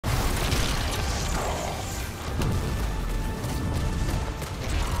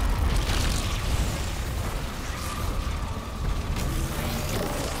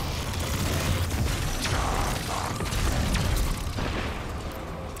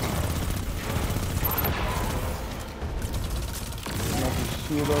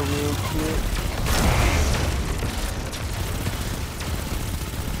shield up real quick.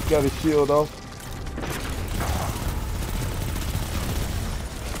 Got his shield off.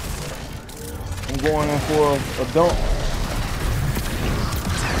 I'm going in for a dump.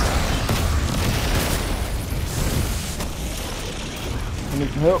 I need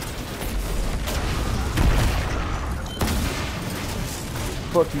some help.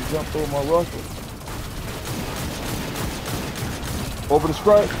 Fuck, he jumped over my rocket. Over the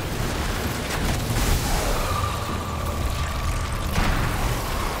strike.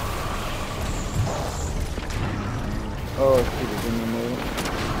 Oh, shit, it's in there.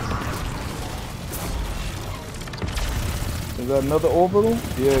 Is that another orbital?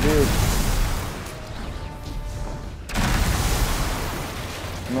 Yeah, it is.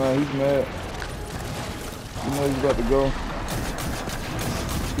 Nah, he's mad. You know he's about to go.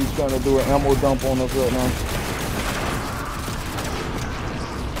 He's trying to do an ammo dump on us right now.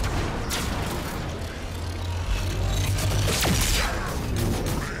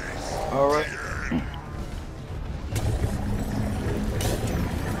 Alright.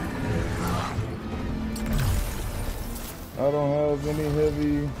 I don't have any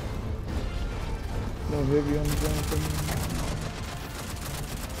heavy. No heavy on the ground for me.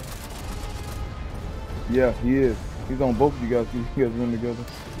 Yeah, he is. He's on both of you guys. You guys run together.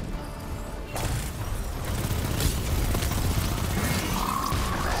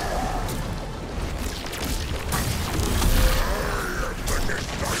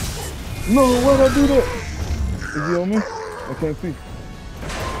 No, why'd I do that? Is he on me? I can't see.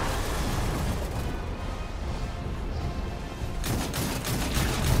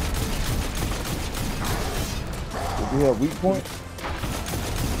 Does he have weak point?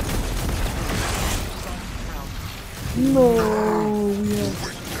 No, we have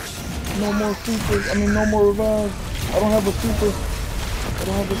no more supers. I mean, no more revives. I don't have a super. I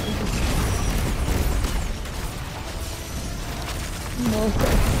don't have a super. No,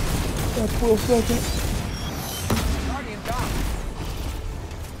 that's 12 seconds.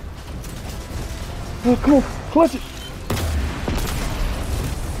 Oh, come on, clutch it.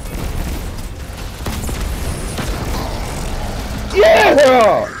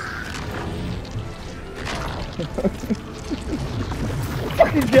 Yeah!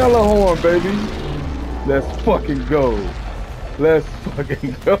 Fucking Gallahorn, baby. Let's fucking go. Let's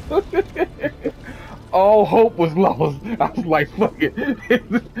fucking go. All hope was lost. I was like, fuck it.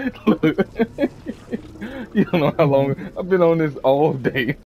 Look, you don't know how long I've been on this all day.